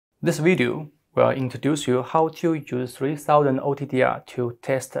This video will introduce you how to use 3000 OTDR to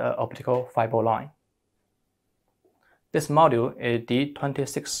test an optical fiber line. This module is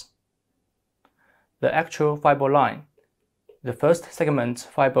D26. The actual fiber line, the first segment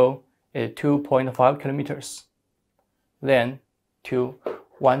fiber is 2.5 kilometers, then to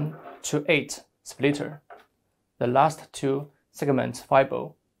 1 to 8 splitter. The last two segments fiber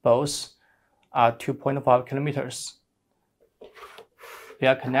both are 2.5 kilometers. They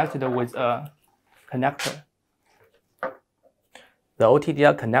are connected with a connector. The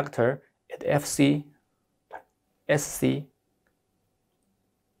OTDR connector is FC, SC,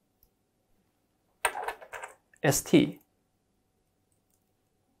 ST,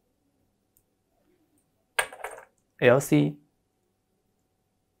 LC,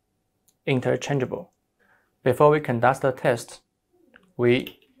 interchangeable. Before we conduct the test,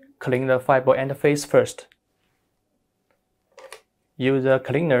 we clean the fiber interface first. Use a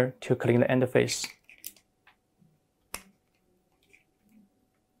cleaner to clean the interface.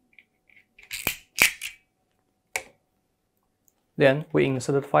 Then we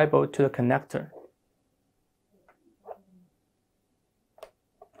insert the fiber to the connector.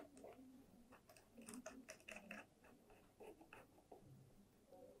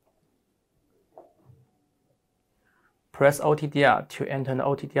 Press OTDR to enter the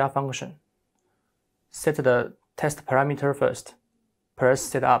OTDR function. Set the test parameter first. Press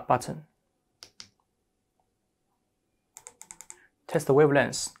Setup button. Test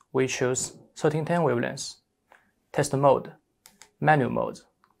wavelengths. We choose 1310 wavelengths. Test mode, manual mode.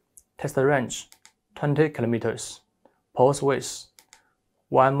 Test range, 20 kilometers. Pulse width,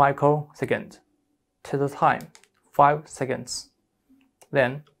 1 microsecond. Test time, 5 seconds.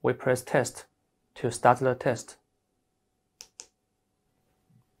 Then we press Test to start the test.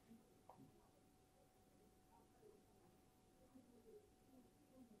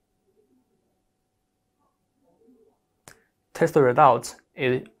 Test results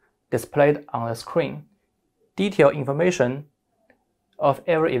is displayed on the screen. Detailed information of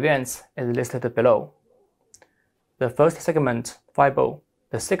every event is listed below. The first segment fiber,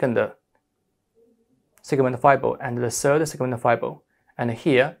 the second segment fiber, and the third segment fiber. And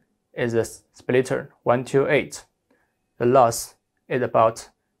here is the splitter 1 to 8. The loss is about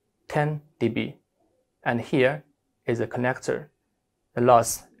 10 dB. And here is the connector. The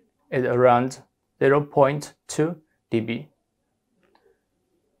loss is around 0.2 dB.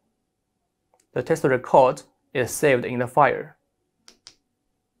 The test record is saved in the file.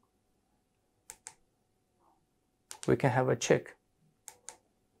 We can have a check.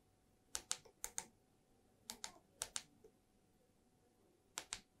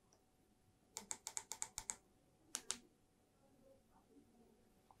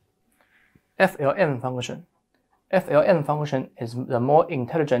 FLM function. FLM function is the more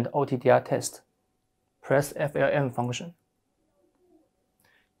intelligent OTDR test. Press FLM function.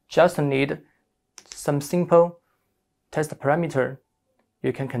 Just need some simple test parameter,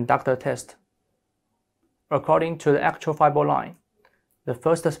 you can conduct a test. According to the actual fiber line, the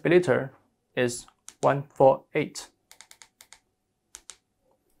first splitter is 148.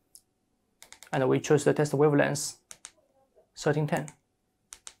 And we choose the test wavelength 1310.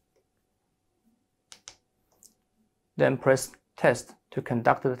 Then press Test to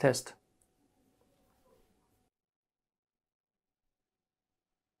conduct the test.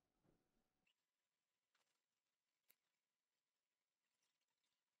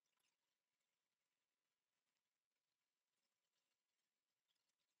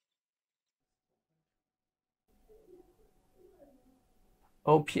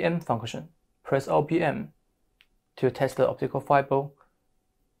 OPM function. Press OPM to test the optical fiber.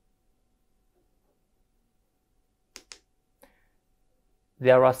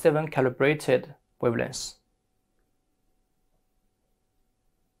 There are 7 calibrated wavelengths.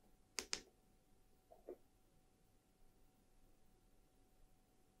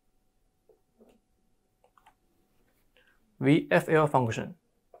 VFL function.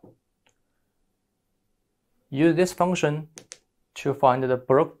 Use this function to find the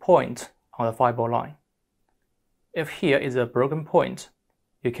broke point on the fiber line. If here is a broken point,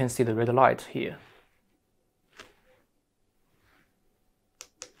 you can see the red light here.